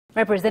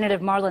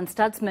Representative Marlin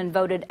Stutzman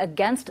voted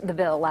against the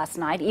bill last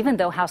night, even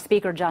though House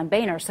Speaker John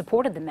Boehner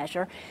supported the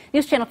measure.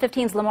 News Channel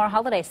 15's Lamar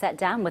Holliday sat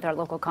down with our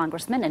local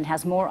congressman and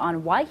has more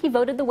on why he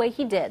voted the way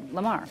he did.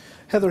 Lamar.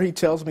 Heather, he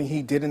tells me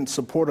he didn't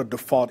support a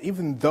default,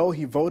 even though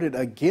he voted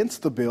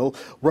against the bill.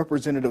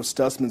 Representative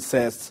Stutzman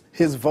says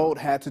his vote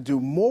had to do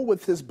more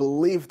with his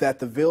belief that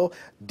the bill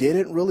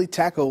didn't really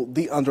tackle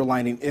the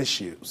underlying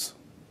issues.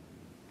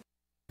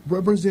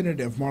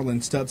 Representative Marlin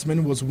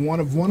Stutzman was one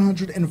of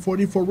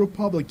 144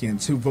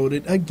 Republicans who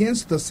voted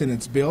against the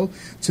Senate's bill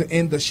to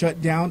end the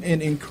shutdown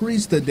and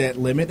increase the debt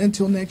limit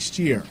until next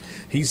year.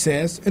 He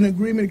says an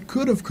agreement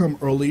could have come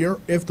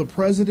earlier if the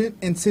president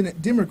and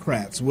Senate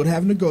Democrats would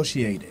have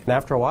negotiated. And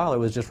after a while, it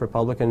was just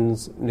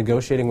Republicans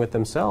negotiating with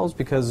themselves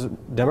because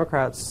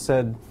Democrats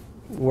said,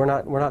 we're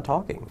not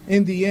talking.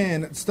 In the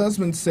end,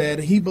 Stutzman said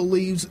he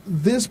believes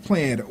this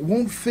plan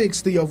won't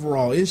fix the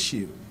overall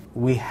issue.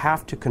 We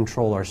have to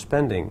control our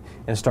spending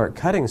and start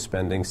cutting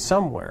spending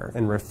somewhere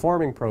and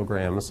reforming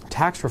programs.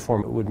 Tax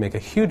reform would make a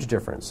huge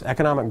difference.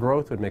 Economic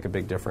growth would make a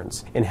big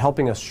difference in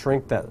helping us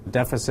shrink that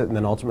deficit and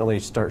then ultimately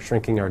start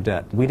shrinking our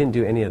debt. We didn't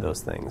do any of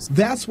those things.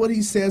 That's what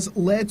he says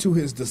led to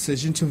his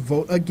decision to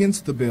vote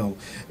against the bill.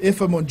 If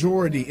a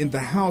majority in the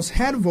House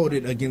had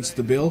voted against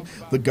the bill,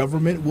 the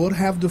government would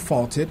have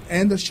defaulted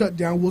and the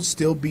shutdown would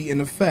still be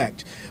in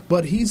effect.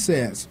 But he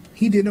says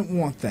he didn't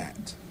want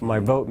that. My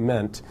vote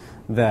meant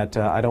that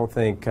I don't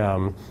think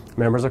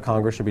members of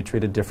Congress should be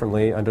treated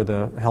differently under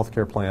the health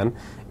care plan,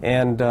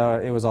 and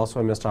it was also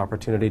a missed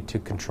opportunity to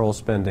control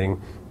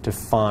spending, to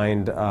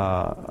find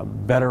a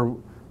better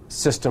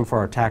system for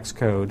our tax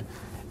code,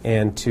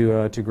 and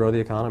to grow the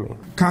economy.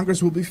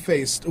 Congress will be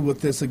faced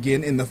with this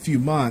again in a few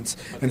months,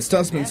 and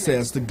Stutzman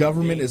says the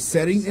government is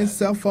setting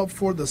itself up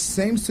for the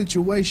same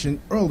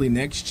situation early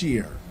next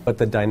year. But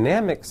the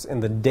dynamics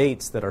and the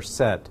dates that are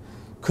set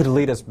could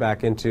lead us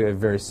back into a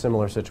very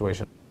similar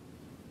situation.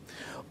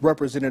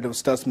 Representative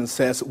Stutzman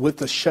says with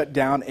the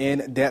shutdown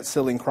and debt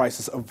ceiling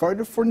crisis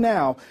averted for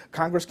now,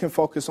 Congress can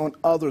focus on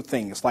other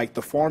things like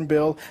the Farm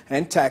Bill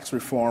and tax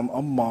reform,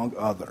 among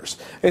others.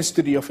 In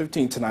Studio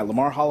 15 tonight,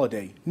 Lamar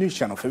Holliday, News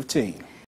Channel 15.